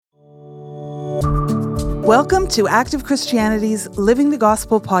Welcome to Active Christianity's Living the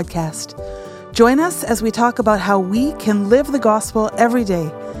Gospel podcast. Join us as we talk about how we can live the gospel every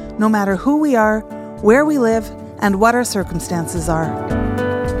day, no matter who we are, where we live, and what our circumstances are.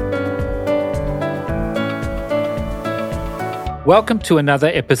 Welcome to another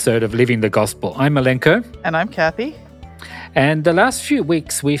episode of Living the Gospel. I'm Milenko. And I'm Kathy. And the last few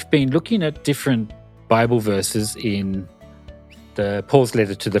weeks, we've been looking at different Bible verses in Paul's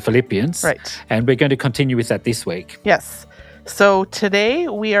letter to the Philippians. Right. And we're going to continue with that this week. Yes. So today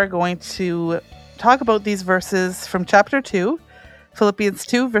we are going to talk about these verses from chapter 2, Philippians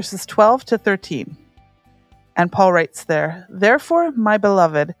 2, verses 12 to 13. And Paul writes there, "Therefore, my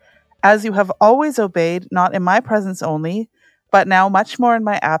beloved, as you have always obeyed, not in my presence only, but now much more in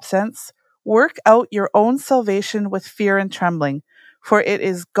my absence, work out your own salvation with fear and trembling, for it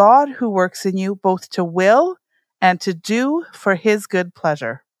is God who works in you both to will and to do for his good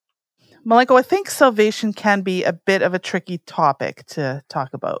pleasure." Milenko, I think salvation can be a bit of a tricky topic to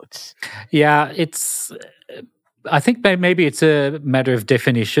talk about. Yeah, I think maybe it's a matter of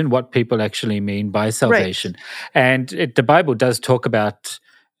definition, what people actually mean by salvation. Right. And the Bible does talk about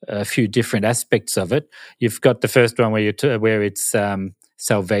a few different aspects of it. You've got the first one where it's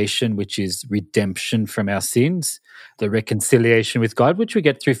salvation, which is redemption from our sins, the reconciliation with God, which we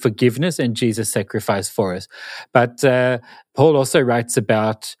get through forgiveness and Jesus' sacrifice for us. But Paul also writes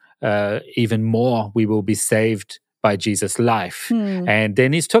about even more, we will be saved by Jesus' life. And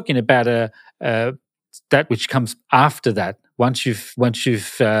then he's talking about that which comes after that. Once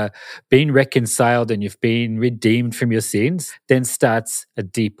you've been reconciled and you've been redeemed from your sins, then starts a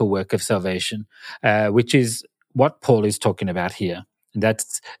deeper work of salvation, which is what Paul is talking about here. And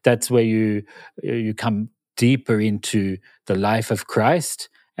that's where you come deeper into the life of Christ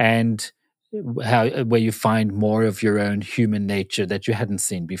and where you find more of your own human nature that you hadn't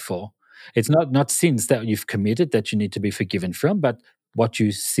seen before. It's not sins that you've committed that you need to be forgiven from, but what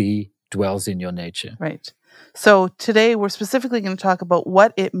you see dwells in your nature. Right. So today we're specifically going to talk about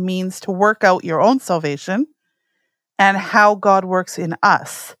what it means to work out your own salvation and how God works in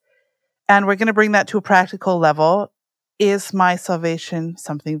us. And we're going to bring that to a practical level. Is my salvation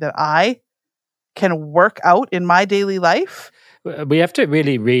something that I can work out in my daily life? We have to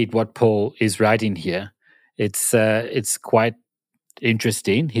really read what Paul is writing here. It's quite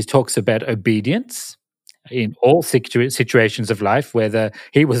interesting. He talks about obedience in all situations of life, whether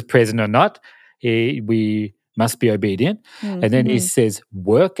he was present or not. We must be obedient. Mm-hmm. And then he says,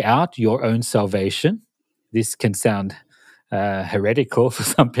 work out your own salvation. This can sound heretical for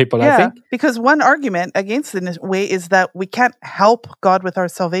some people, I think. Because one argument against it in this way is that we can't help God with our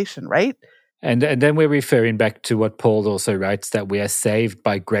salvation, right? And then we're referring back to what Paul also writes, that we are saved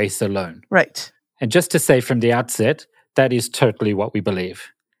by grace alone. Right. And just to say from the outset, that is totally what we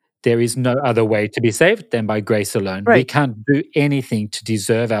believe. There is no other way to be saved than by grace alone. Right. We can't do anything to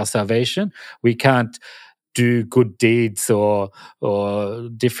deserve our salvation. We can't do good deeds or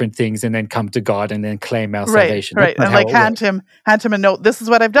different things and then come to God and then claim our salvation. Right, and like hand him a note. This is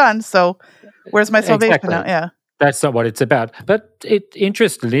what I've done, so where's my salvation now? Yeah. That's not what it's about. But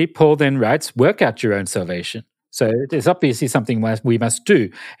interestingly, Paul then writes, work out your own salvation. So there's obviously something we must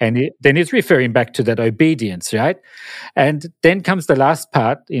do. And then he's referring back to that obedience, right? And then comes the last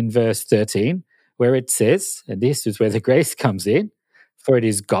part in verse 13, where it says, and this is where the grace comes in, for it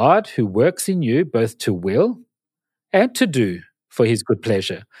is God who works in you both to will and to do for his good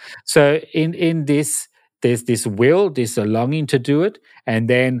pleasure. So in this, there's this will, there's a longing to do it, and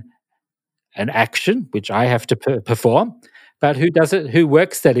then an action, which I have to perform. But who does it? Who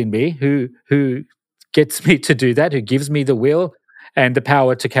works that in me? Who gets me to do that? Who gives me the will and the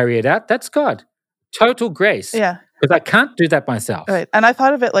power to carry it out? That's God. Total grace. Yeah. Because I can't do that myself. Right. And I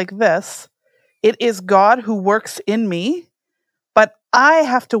thought of it like this. It is God who works in me, but I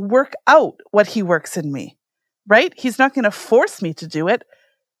have to work out what he works in me, right? He's not going to force me to do it.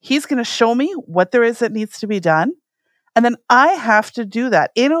 He's going to show me what there is that needs to be done. And then I have to do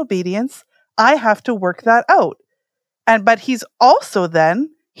that in obedience. I have to work that out. But he's also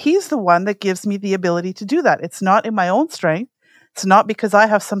he's the one that gives me the ability to do that. It's not in my own strength. It's not because I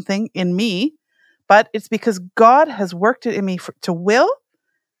have something in me, but it's because God has worked it in me to will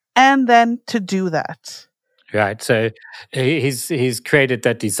and then to do that. Right. So he's created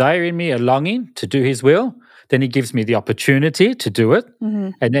that desire in me, a longing to do his will. Then he gives me the opportunity to do it.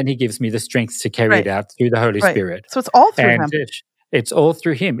 Mm-hmm. And then he gives me the strength to carry it out through the Holy Spirit. So it's all through him. It's all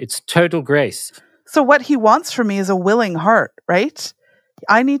through him. It's total grace. So what he wants from me is a willing heart, right?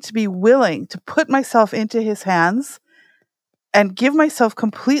 I need to be willing to put myself into his hands and give myself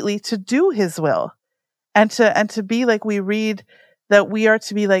completely to do his will. And to be like we read that we are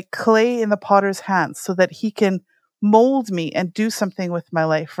to be like clay in the potter's hands so that he can mold me and do something with my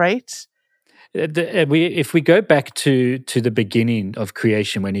life, right? If we go back to the beginning of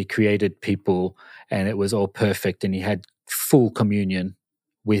creation, when he created people and it was all perfect and he had full communion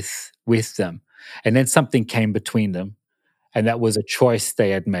with them, and then something came between them, and that was a choice they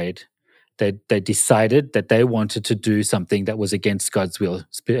had made. They decided that they wanted to do something that was against God's will,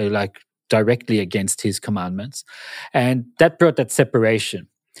 like directly against his commandments. And that brought that separation.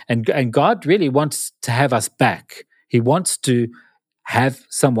 And God really wants to have us back. He wants to have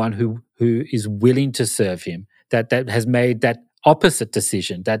someone who is willing to serve him, that has made that opposite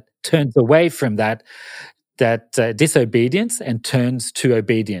decision, that turns away from that disobedience and turns to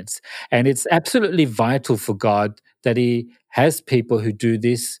obedience. And it's absolutely vital for God that he has people who do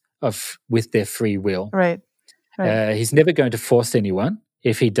this with their free will. Right. He's never going to force anyone.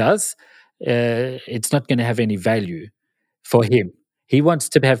 If he does, it's not going to have any value for him. He wants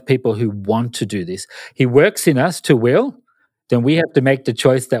to have people who want to do this. He works in us to will. Then we have to make the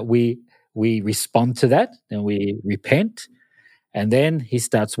choice that we respond to that, and we repent, and then he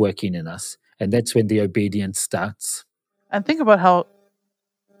starts working in us. And that's when the obedience starts. And think about how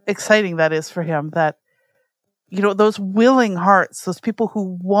exciting that is for him, that, those willing hearts, those people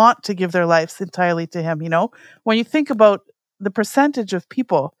who want to give their lives entirely to him, when you think about the percentage of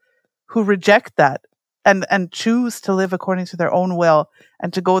people who reject that and choose to live according to their own will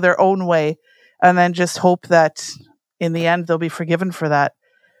and to go their own way, and then just hope that in the end they'll be forgiven for that.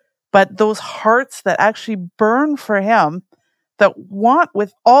 But those hearts that actually burn for him, that want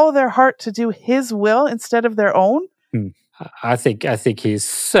with all their heart to do his will instead of their own. I think he's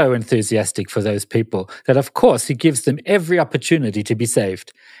so enthusiastic for those people that, of course, he gives them every opportunity to be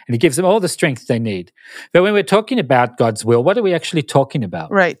saved, and he gives them all the strength they need. But when we're talking about God's will, what are we actually talking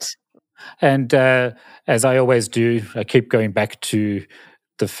about? Right. And as I always do, I keep going back to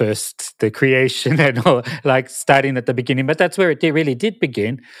the creation and all, like starting at the beginning, but that's where it really did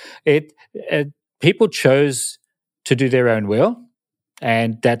begin. People chose to do their own will,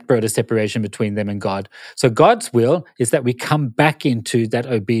 and that brought a separation between them and God. So God's will is that we come back into that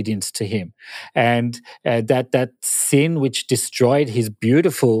obedience to him, and that sin which destroyed his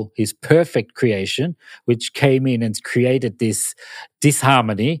perfect creation, which came in and created this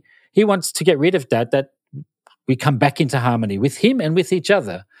disharmony, he wants to get rid of that we come back into harmony with him and with each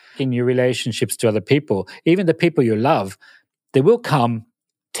other. In your relationships to other people, even the people you love, there will come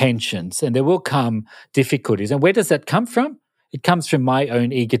tensions and there will come difficulties. And where does that come from? It comes from my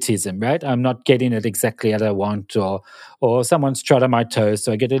own egotism, right? I'm not getting it exactly as I want, or someone's trod on my toes,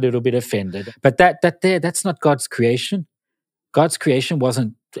 so I get a little bit offended. But that's not God's creation. God's creation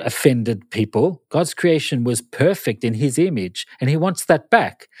wasn't offended people. God's creation was perfect in his image, and he wants that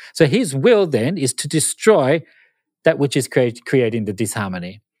back. So his will then is to destroy that which is creating the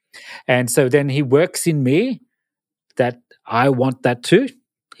disharmony. And so then he works in me that I want that too.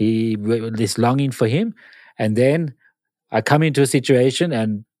 This longing for him. And then I come into a situation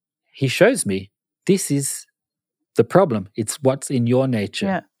and he shows me, this is the problem. It's what's in your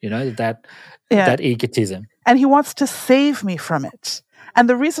nature, that egotism. And he wants to save me from it. And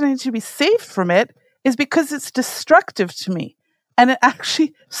the reason I need to be saved from it is because it's destructive to me. And it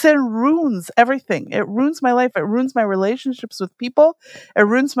actually, sin ruins everything. It ruins my life. It ruins my relationships with people. It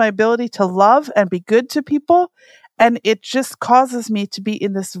ruins my ability to love and be good to people. And it just causes me to be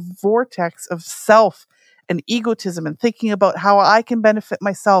in this vortex of self and egotism and thinking about how I can benefit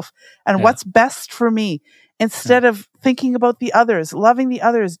myself and what's best for me, instead of thinking about the others, loving the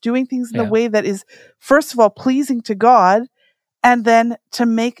others, doing things in a way that is, first of all, pleasing to God, and then to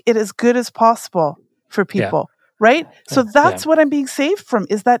make it as good as possible for people. Right? So that's what I'm being saved from,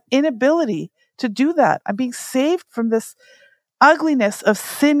 is that inability to do that. I'm being saved from this ugliness of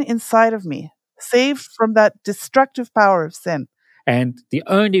sin inside of me, saved from that destructive power of sin. And the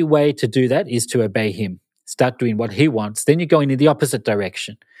only way to do that is to obey him. Start doing what he wants. Then you're going in the opposite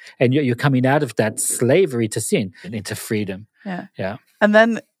direction. And you're coming out of that slavery to sin and into freedom. Yeah. And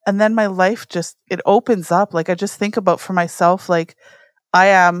then my life it opens up. Like, I just think about for myself, like, I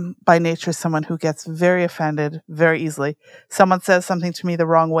am by nature someone who gets very offended very easily. Someone says something to me the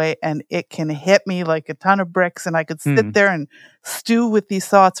wrong way and it can hit me like a ton of bricks, and I could sit there and stew with these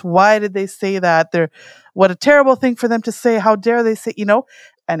thoughts. Why did they say that? What a terrible thing for them to say. How dare they say,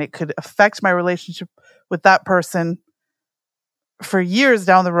 and it could affect my relationship with that person for years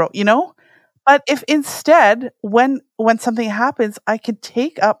down the road, But if instead, when something happens, I can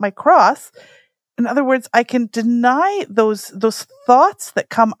take up my cross. In other words, I can deny those thoughts that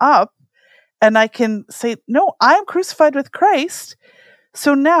come up, and I can say, no, I'm crucified with Christ.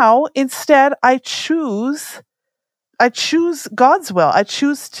 So now instead I choose I choose God's will. I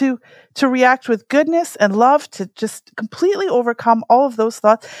choose to react with goodness and love, to just completely overcome all of those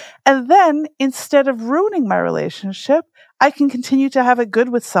thoughts. And then instead of ruining my relationship, I can continue to have it good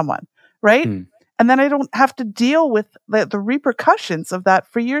with someone, right? Mm. And then I don't have to deal with the repercussions of that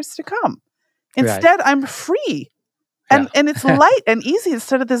for years to come. Instead, Right. I'm free. And it's light and easy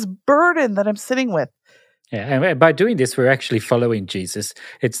instead of this burden that I'm sitting with. Yeah, and by doing this, we're actually following Jesus.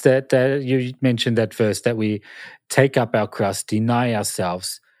 It's that you mentioned that verse that we take up our cross, deny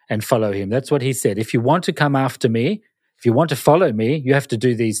ourselves, and follow him. That's what he said. If you want to come after me, if you want to follow me, you have to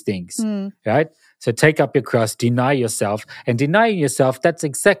do these things, right? So take up your cross, deny yourself, and denying yourself, that's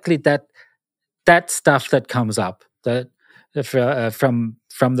exactly that stuff that comes up from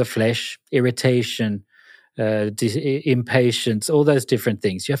the flesh, irritation, impatience, all those different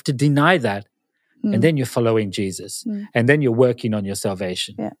things. You have to deny that. And then you're following Jesus, and then you're working on your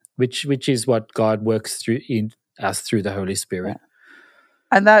salvation, which is what God works through in us through the Holy Spirit.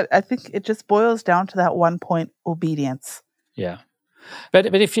 Yeah. And that, I think, it just boils down to that one point: obedience. Yeah, but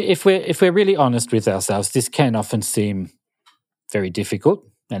if we're really honest with ourselves, this can often seem very difficult,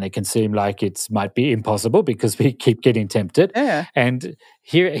 and it can seem like it might be impossible because we keep getting tempted. Yeah. And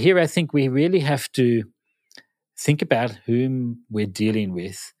here, I think we really have to think about whom we're dealing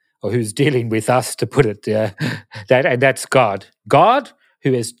with, or who's dealing with us, to put it that's God. God,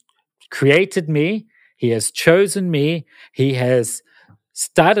 who has created me, he has chosen me, he has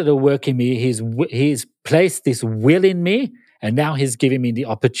started a work in me, he's placed this will in me, and now he's giving me the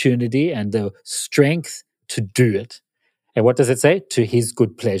opportunity and the strength to do it. And what does it say? To his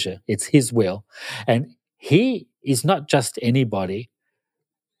good pleasure. It's his will. And he is not just anybody.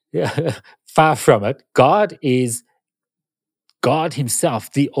 Far from it. God is God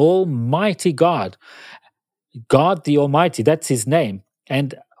himself, the Almighty God. God the Almighty, that's his name.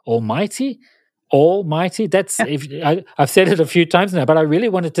 And Almighty, that's, I've said it a few times now, but I really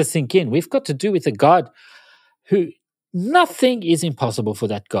wanted to sink in. We've got to do with a God who, nothing is impossible for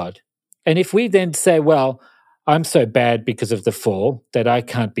that God. And if we then say, well, I'm so bad because of the fall that I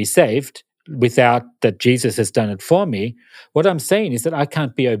can't be saved without that Jesus has done it for me, what I'm saying is that I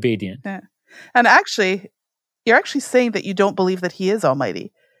can't be obedient. Yeah. And actually, you're actually saying that you don't believe that he is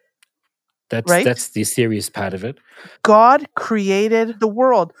almighty. Right? That's the serious part of it. God created the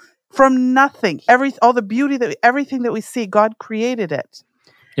world from nothing. All the beauty, everything that we see, God created it.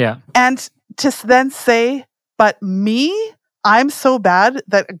 Yeah. And to then say, but me, I'm so bad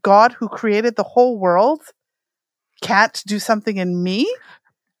that God, who created the whole world, can't do something in me?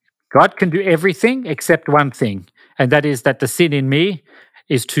 God can do everything except one thing, and that is that the sin in me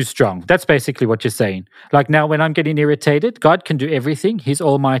is too strong. That's basically what you're saying. Like now when I'm getting irritated, God can do everything. He's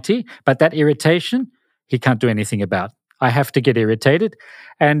almighty, but that irritation, he can't do anything about. I have to get irritated.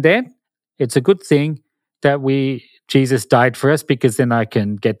 And then it's a good thing that Jesus died for us, because then I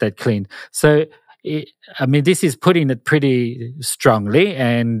can get that clean. So, this is putting it pretty strongly,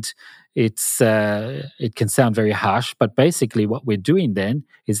 and it can sound very harsh, but basically what we're doing then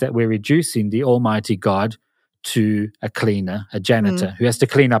is that we're reducing the Almighty God to a cleaner, a janitor who has to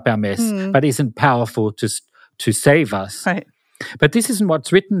clean up our mess, but isn't powerful to save us. Right. But this isn't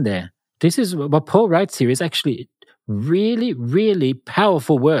what's written there. This is what Paul writes here is actually really, really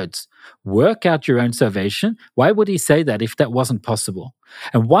powerful words. Work out your own salvation. Why would he say that if that wasn't possible?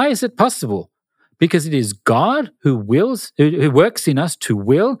 And why is it possible? Because it is God who works in us to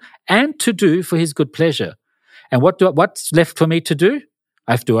will and to do for his good pleasure. And what's left for me to do?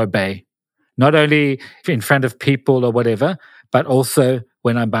 I have to obey. Not only in front of people or whatever, but also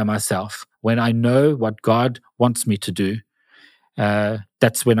when I'm by myself. When I know what God wants me to do,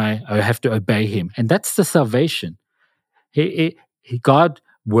 that's when I have to obey him. And that's the salvation. God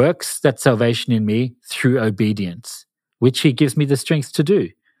works that salvation in me through obedience, which he gives me the strength to do.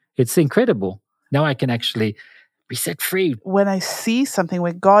 It's incredible. Now I can actually be set free. When I see something,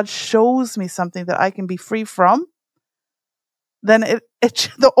 when God shows me something that I can be free from, then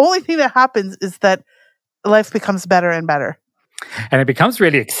the only thing that happens is that life becomes better and better. And it becomes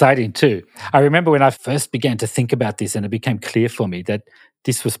really exciting too. I remember when I first began to think about this, and it became clear for me that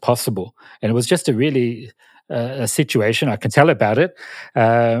this was possible. And it was just a really a situation. I can tell about it.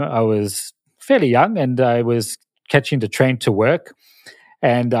 I was fairly young, and I was catching the train to work.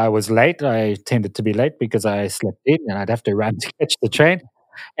 And I was late. I tended to be late because I slept in, and I'd have to run to catch the train.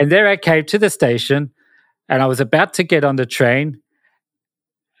 And there I came to the station, and I was about to get on the train,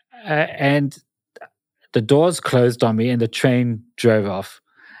 and the doors closed on me, and the train drove off.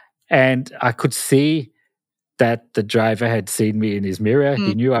 And I could see that the driver had seen me in his mirror.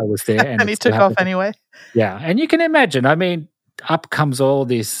 He knew I was there. And he took off anyway. Yeah. And you can imagine, up comes all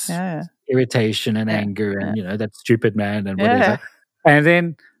this irritation and anger and, that stupid man and whatever. And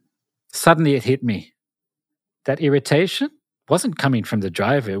then suddenly it hit me. That irritation wasn't coming from the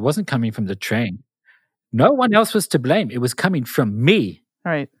driver. It wasn't coming from the train. No one else was to blame. It was coming from me.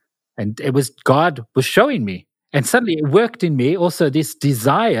 Right. And it was God was showing me. And suddenly it worked in me also this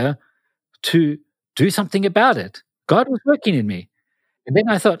desire to do something about it. God was working in me. And then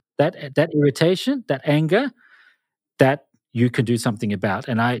I thought that irritation, that anger, that you can do something about.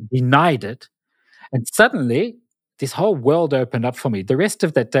 And I denied it. And suddenly this whole world opened up for me. The rest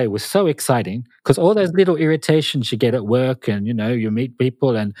of that day was so exciting because all those little irritations you get at work and, you meet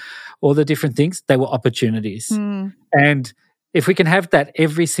people and all the different things, they were opportunities. And if we can have that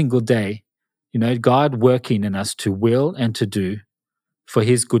every single day, God working in us to will and to do for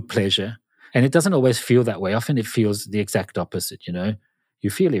his good pleasure. And it doesn't always feel that way. Often it feels the exact opposite, You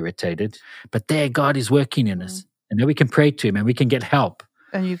feel irritated, but there God is working in us. And then we can pray to him and we can get help.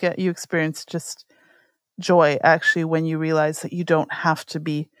 And you experience just joy, actually, when you realize that you don't have to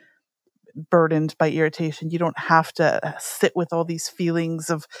be burdened by irritation. You don't have to sit with all these feelings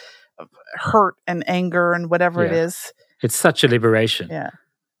of hurt and anger and whatever it is. It's such a liberation. Yeah.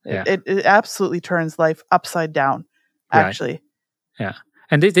 It absolutely turns life upside down, actually. Right. Yeah.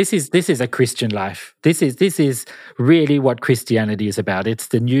 And this is a Christian life. This is really what Christianity is about. It's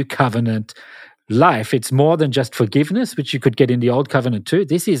the new covenant life. It's more than just forgiveness, which you could get in the old covenant too.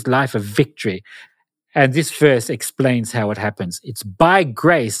 This is life of victory. And this verse explains how it happens. It's by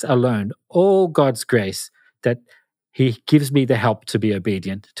grace alone, all God's grace, that he gives me the help to be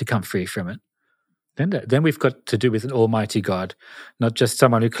obedient, to come free from it. Then we've got to do with an almighty God, not just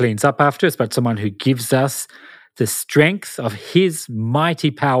someone who cleans up after us, but someone who gives us the strength of his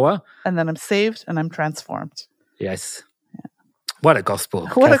mighty power. And then I'm saved and I'm transformed. Yes. Yeah. What a gospel.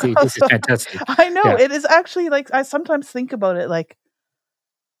 What Kathy, a gospel. This is fantastic. I know. It is actually I sometimes think about it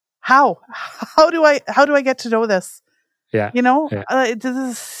how do I get to know this? Yeah. This is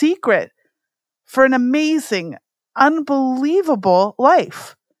a secret for an amazing, unbelievable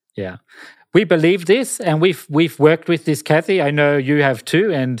life. Yeah. We believe this, and we've worked with this, Kathy. I know you have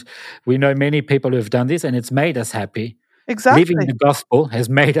too, and we know many people who have done this, and it's made us happy. Exactly. Living the gospel has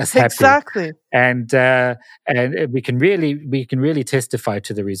made us happy. Exactly. And we can really testify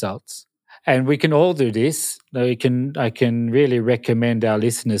to the results. And we can all do this. I can really recommend our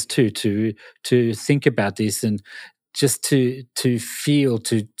listeners too to think about this and just to feel,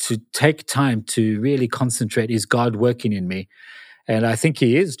 to take time to really concentrate. Is God working in me? And I think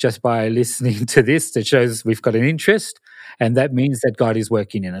he is, just by listening to this. That shows we've got an interest, and that means that God is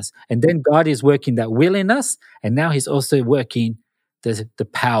working in us. And then God is working that will in us, and now he's also working the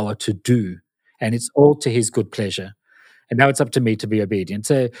power to do. And it's all to his good pleasure. And now it's up to me to be obedient.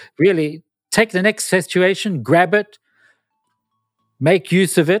 So really, take the next situation, grab it, make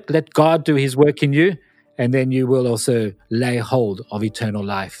use of it, let God do his work in you, and then you will also lay hold of eternal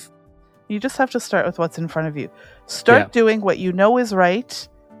life. You just have to start with what's in front of you. Start doing what you know is right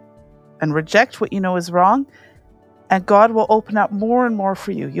and reject what you know is wrong, and God will open up more and more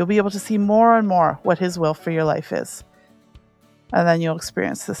for you. You'll be able to see more and more what his will for your life is. And then you'll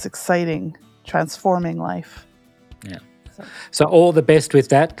experience this exciting, transforming life. Yeah. So all the best with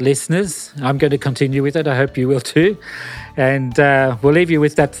that, listeners. I'm going to continue with it. I hope you will too. And we'll leave you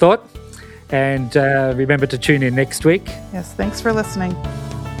with that thought. And remember to tune in next week. Yes, thanks for listening.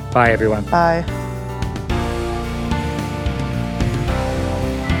 Bye, everyone. Bye.